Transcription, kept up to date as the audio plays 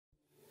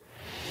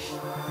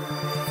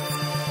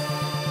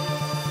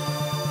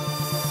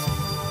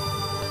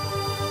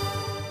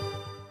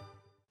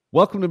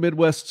Welcome to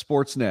Midwest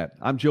Sports Net.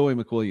 I'm Joey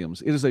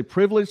McWilliams. It is a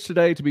privilege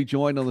today to be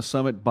joined on the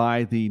summit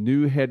by the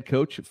new head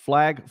coach of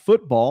flag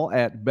football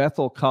at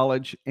Bethel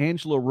College,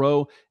 Angela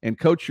Rowe. And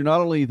coach, you're not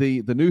only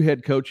the new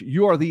head coach,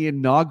 you are the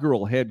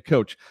inaugural head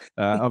coach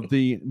of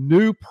the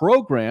new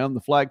program, the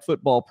flag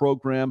football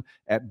program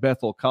at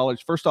Bethel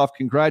College. First off,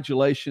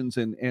 congratulations,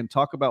 and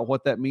talk about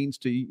what that means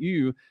to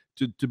you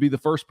to be the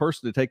first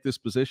person to take this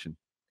position.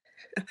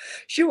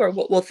 Sure.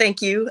 Well,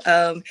 thank you.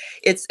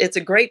 It's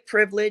a great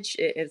privilege.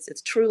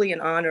 It's truly an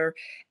honor,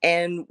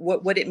 and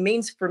what it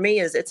means for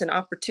me is it's an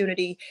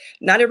opportunity.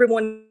 Not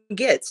everyone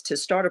gets to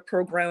start a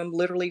program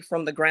literally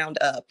from the ground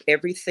up.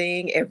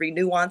 Everything, every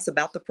nuance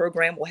about the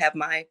program will have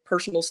my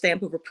personal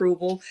stamp of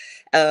approval,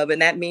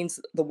 and that means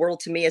the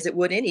world to me as it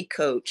would any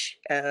coach.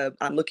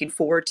 I'm looking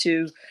forward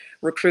to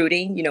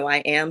recruiting. I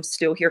am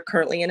still here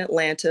currently in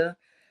Atlanta,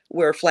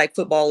 where flag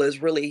football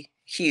is really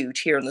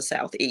huge here in the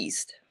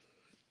Southeast.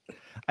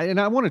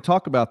 And I want to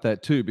talk about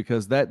that too,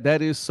 because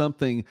that is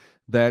something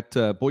that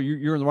boy,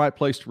 you're in the right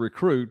place to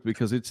recruit,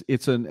 because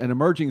it's an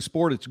emerging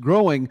sport. It's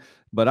growing,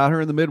 but out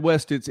here in the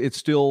Midwest, it's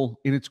still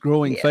in its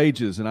growing Yeah.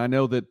 phases. And I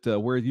know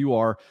that where you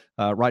are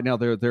right now,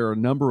 there are a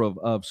number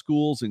of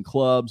schools and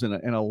clubs, and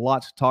a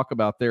lot to talk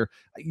about there.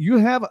 You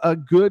have a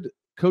good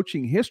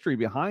coaching history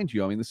behind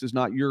you. I mean, this is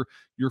not your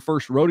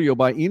first rodeo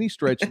by any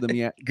stretch of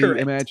the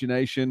Correct.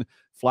 imagination.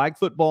 Flag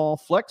football,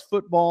 flex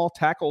football,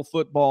 tackle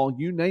football,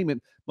 you name it.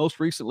 Most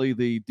recently,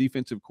 the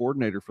defensive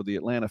coordinator for the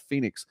Atlanta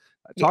Phoenix.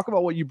 Yeah. Talk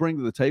about what you bring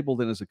to the table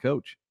then as a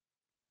coach.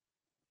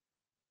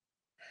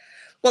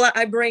 Well,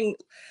 I bring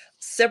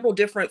several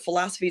different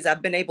philosophies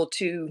I've been able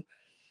to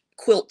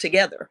quilt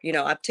together.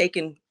 I've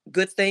taken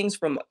good things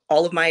from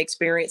all of my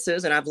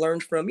experiences, and I've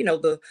learned from,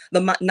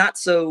 not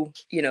so,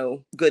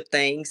 good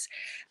things.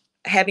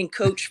 I've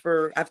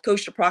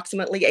coached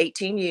approximately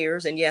 18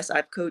 years, and yes,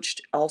 I've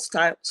coached all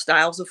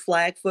styles of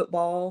flag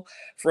football,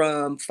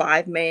 from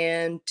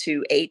 5-man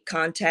to 8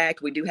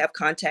 contact. We do have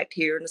contact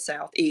here in the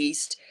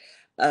Southeast.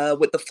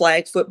 With the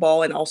flag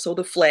football and also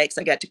the flex,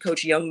 I got to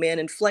coach young men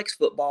in flex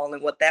football,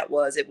 and what that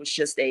was, it was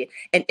just an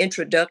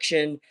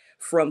introduction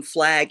from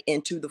flag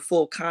into the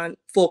full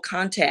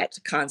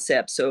contact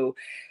concept. So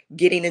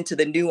getting into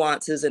the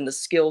nuances and the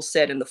skill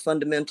set and the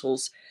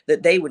fundamentals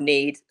that they would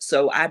need.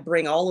 So I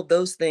bring all of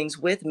those things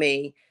with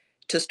me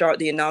to start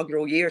the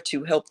inaugural year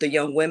to help the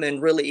young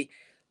women really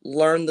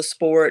learn the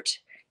sport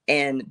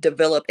and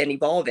develop and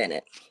evolve in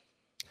it.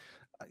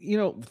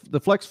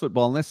 The flex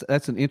football, and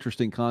that's an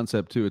interesting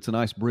concept too. It's a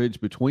nice bridge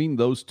between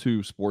those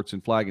two sports in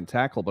flag and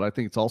tackle, but I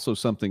think it's also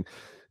something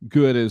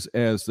good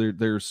as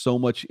there's so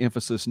much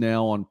emphasis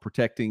now on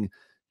protecting,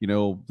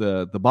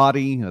 the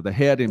body, the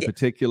head in Yes.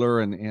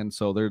 particular, and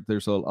so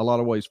there's a lot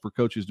of ways for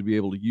coaches to be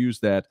able to use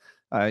that,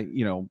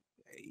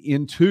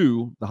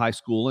 into the high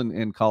school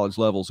and college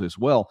levels as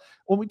well.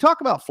 When we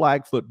talk about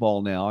flag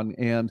football now,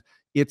 and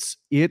its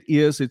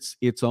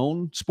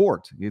own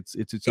sport. It's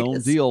its It own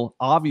is. deal.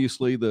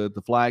 Obviously,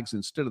 the flags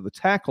instead of the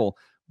tackle.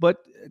 But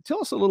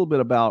tell us a little bit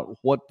about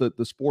what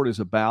the sport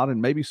is about,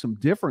 and maybe some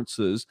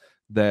differences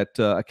that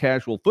a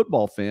casual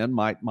football fan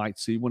might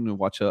see when they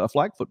watch a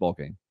flag football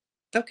game.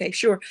 Okay,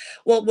 sure.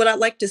 Well, what I'd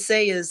like to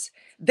say is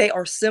they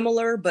are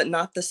similar but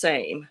not the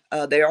same.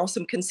 There are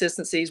some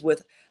consistencies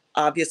with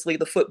obviously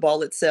the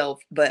football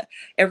itself, but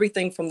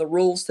everything from the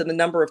rules to the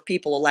number of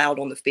people allowed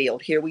on the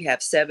field. Here we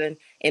have 7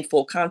 in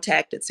full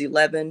contact, it's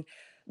 11.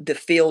 The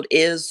field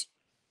is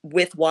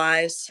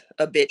width-wise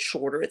a bit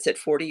shorter. It's at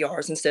 40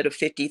 yards instead of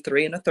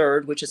 53 and a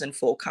third, which is in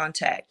full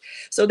contact.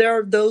 So there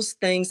are those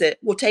things that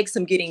will take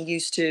some getting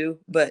used to,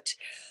 but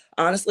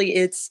honestly,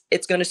 it's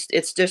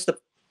just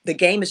the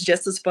game is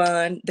just as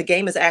fun. The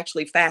game is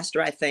actually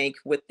faster, I think,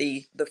 with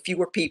the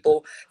fewer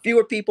people.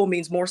 Fewer people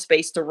means more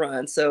space to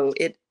run, so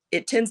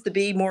it tends to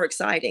be more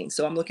exciting.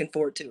 So I'm looking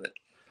forward to it.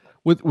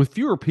 With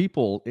fewer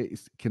people,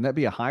 can that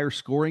be a higher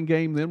scoring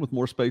game then with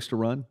more space to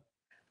run?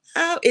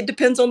 It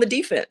depends on the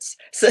defense.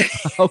 So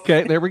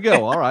Okay, there we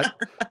go. All right.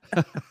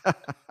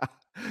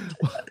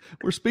 Well,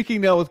 we're speaking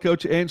now with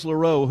Coach Angela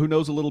Rowe, who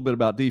knows a little bit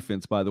about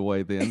defense, by the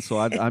way. Then, so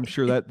I'm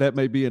sure that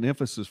may be an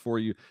emphasis for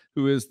you.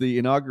 Who is the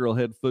inaugural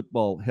head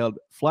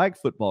flag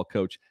football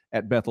coach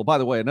at Bethel? By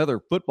the way,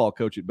 another football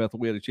coach at Bethel.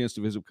 We had a chance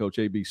to visit Coach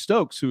A.B.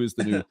 Stokes, who is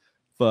the new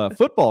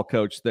football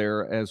coach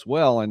there as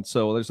well. And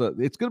so it's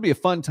going to be a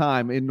fun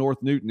time in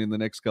North Newton in the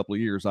next couple of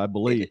years, I it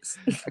believe. is.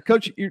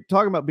 Coach, you're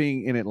talking about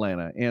being in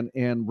Atlanta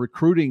and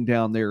recruiting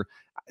down there.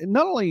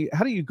 Not only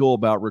how do you go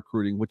about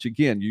recruiting, which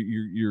again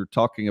you're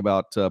talking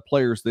about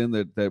players then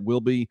that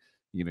will be,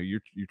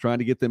 you're trying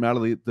to get them out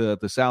of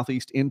the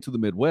Southeast into the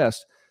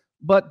Midwest,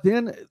 but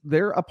then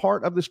they're a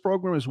part of this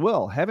program as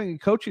well. Having a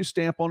coach's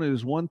stamp on it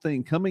is one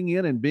thing. Coming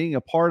in and being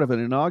a part of an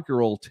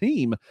inaugural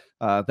team,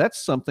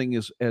 that's something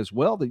as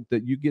well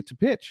that you get to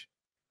pitch.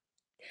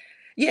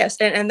 Yes,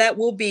 and that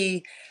will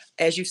be,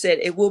 as you said,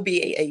 it will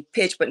be a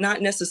pitch, but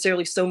not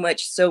necessarily so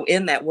much so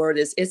in that word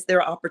is it's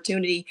their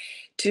opportunity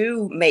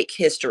to make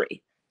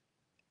history.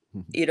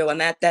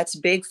 And that's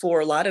big for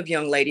a lot of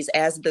young ladies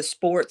as the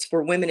sports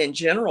for women in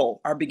general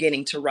are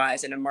beginning to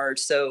rise and emerge.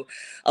 So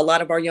a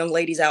lot of our young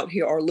ladies out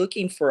here are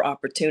looking for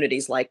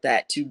opportunities like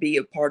that to be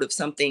a part of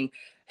something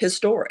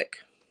historic.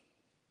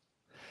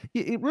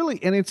 It really,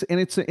 and it's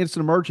an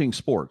emerging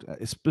sport.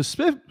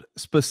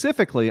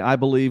 Specifically, I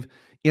believe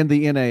in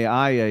the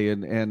NAIA,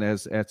 and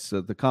as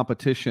the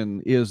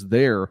competition is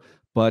there,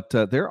 but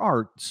there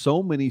are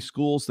so many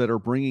schools that are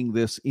bringing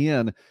this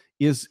in.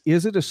 Is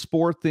it a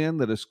sport then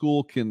that a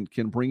school can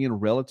bring in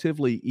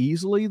relatively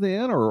easily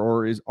then,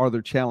 or are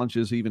there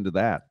challenges even to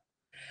that?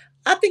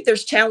 I think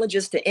there's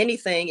challenges to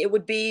anything. It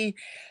would be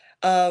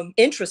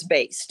interest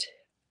based.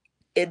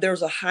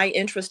 There's a high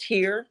interest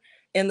here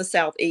in the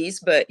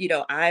Southeast, but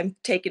I'm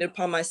taking it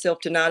upon myself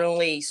to not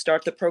only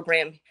start the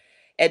program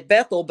at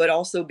Bethel, but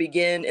also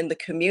begin in the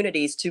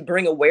communities to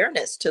bring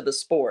awareness to the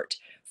sport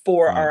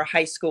for Right. our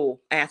high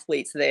school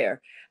athletes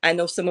there. I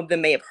know some of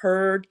them may have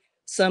heard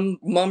some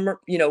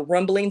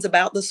rumblings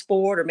about the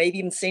sport, or maybe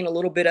even seen a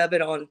little bit of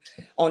it on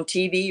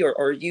TV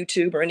or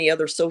YouTube or any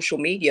other social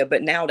media,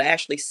 but now to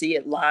actually see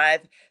it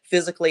live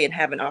physically and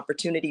have an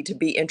opportunity to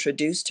be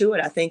introduced to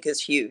it, I think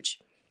is huge.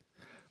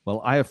 Well,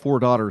 I have 4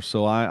 daughters,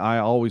 so I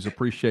always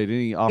appreciate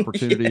any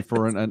opportunity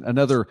for Yes.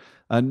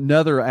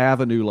 another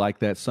avenue like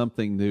that,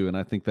 something new, and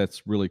I think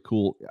that's really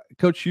cool.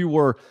 Coach, you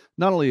were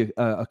not only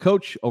a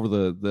coach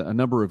over a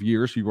number of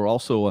years, you were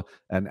also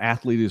an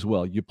athlete as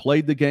well. You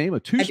played the game, a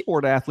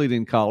two-sport athlete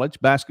in college,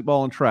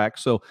 basketball and track.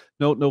 So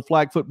no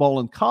flag football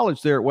in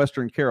college there at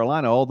Western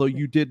Carolina, although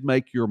you did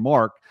make your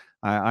mark.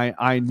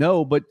 I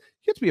know, but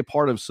you get to be a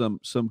part of some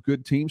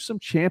good teams, some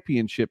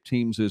championship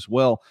teams as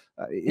well.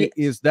 Yes.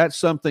 Is that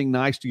something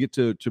nice to get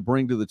to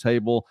bring to the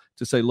table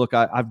to say, look,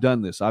 I've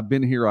done this, I've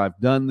been here, I've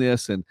done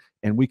this, and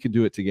we can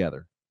do it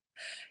together?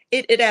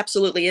 It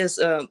absolutely is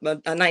a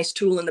nice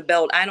tool in the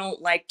belt. I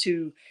don't like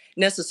to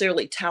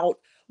necessarily tout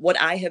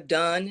what I have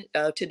done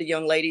to the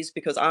young ladies,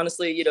 because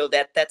honestly,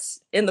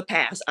 that's in the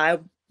past.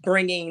 I'm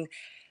bringing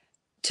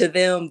to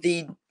them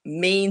the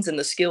means and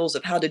the skills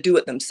of how to do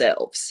it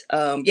themselves.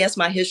 Yes,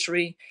 my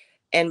history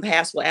and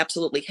past will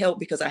absolutely help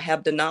because I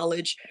have the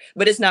knowledge,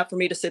 but it's not for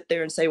me to sit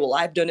there and say, well,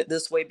 I've done it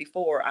this way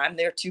before. I'm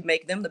there to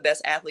make them the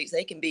best athletes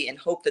they can be and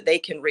hope that they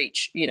can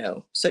reach,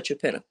 such a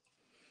pinnacle.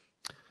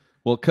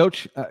 Well,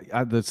 Coach,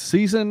 the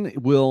season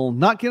will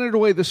not get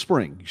underway this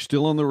spring. You're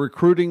still on the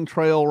recruiting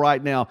trail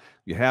right now.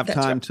 You have That's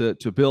right. time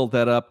to build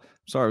that up.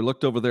 Sorry, I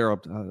looked over there.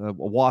 A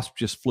wasp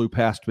just flew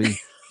past me,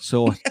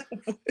 so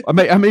I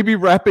may be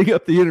wrapping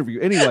up the interview.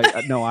 Anyway,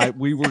 no,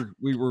 we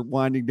were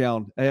winding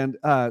down, and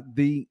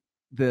the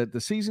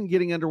season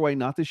getting underway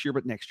not this year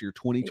but next year,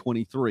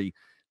 2023,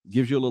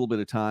 gives you a little bit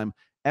of time.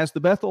 As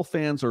the Bethel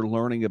fans are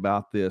learning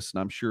about this,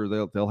 and I'm sure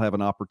they'll have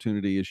an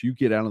opportunity as you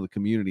get out in the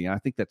community. I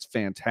think that's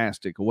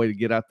fantastic, a way to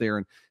get out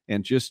there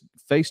and just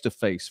face to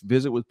face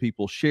visit with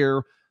people,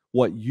 share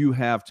what you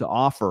have to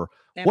offer.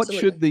 What Absolutely.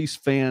 should these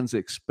fans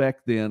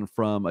expect then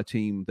from a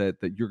team that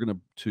you're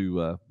going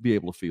to be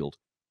able to field?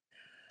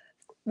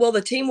 Well,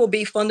 the team will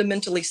be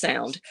fundamentally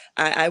sound.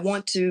 I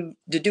want to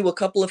do a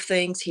couple of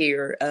things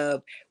here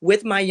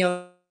with my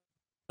young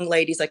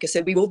ladies. Like I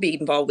said, we will be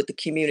involved with the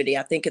community.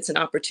 I think it's an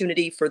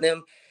opportunity for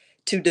them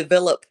to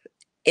develop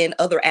in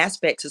other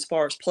aspects as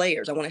far as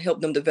players. I want to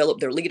help them develop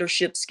their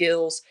leadership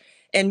skills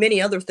and many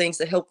other things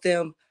to help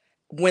them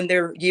when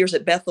their years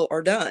at Bethel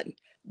are done.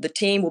 The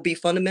team will be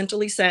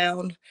fundamentally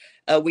sound.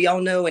 We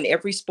all know in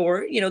every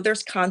sport,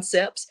 there's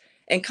concepts,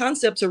 and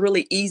concepts are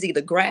really easy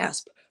to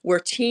grasp. Where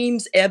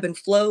teams ebb and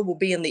flow will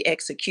be in the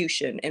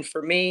execution. And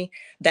for me,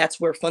 that's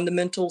where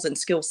fundamentals and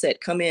skill set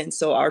come in.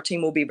 So our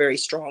team will be very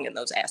strong in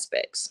those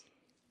aspects.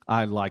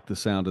 I like the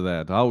sound of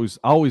that. I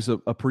always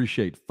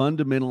appreciate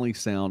fundamentally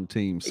sound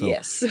teams. So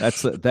Yes.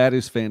 that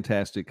is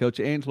fantastic, Coach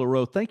Angela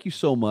Rowe. Thank you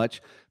so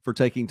much for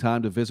taking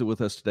time to visit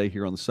with us today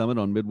here on the Summit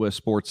on Midwest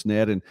Sports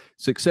Net. And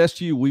success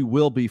to you. We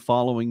will be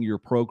following your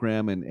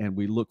program, and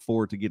we look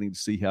forward to getting to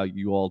see how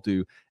you all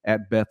do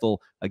at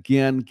Bethel.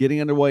 Again,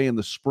 getting underway in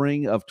the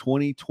spring of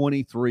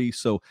 2023.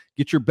 So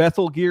get your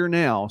Bethel gear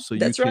now so you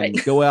That's right.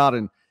 can go out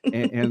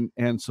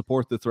and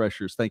support the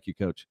Threshers. Thank you,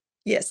 Coach.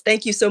 Yes.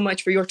 Thank you so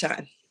much for your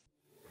time.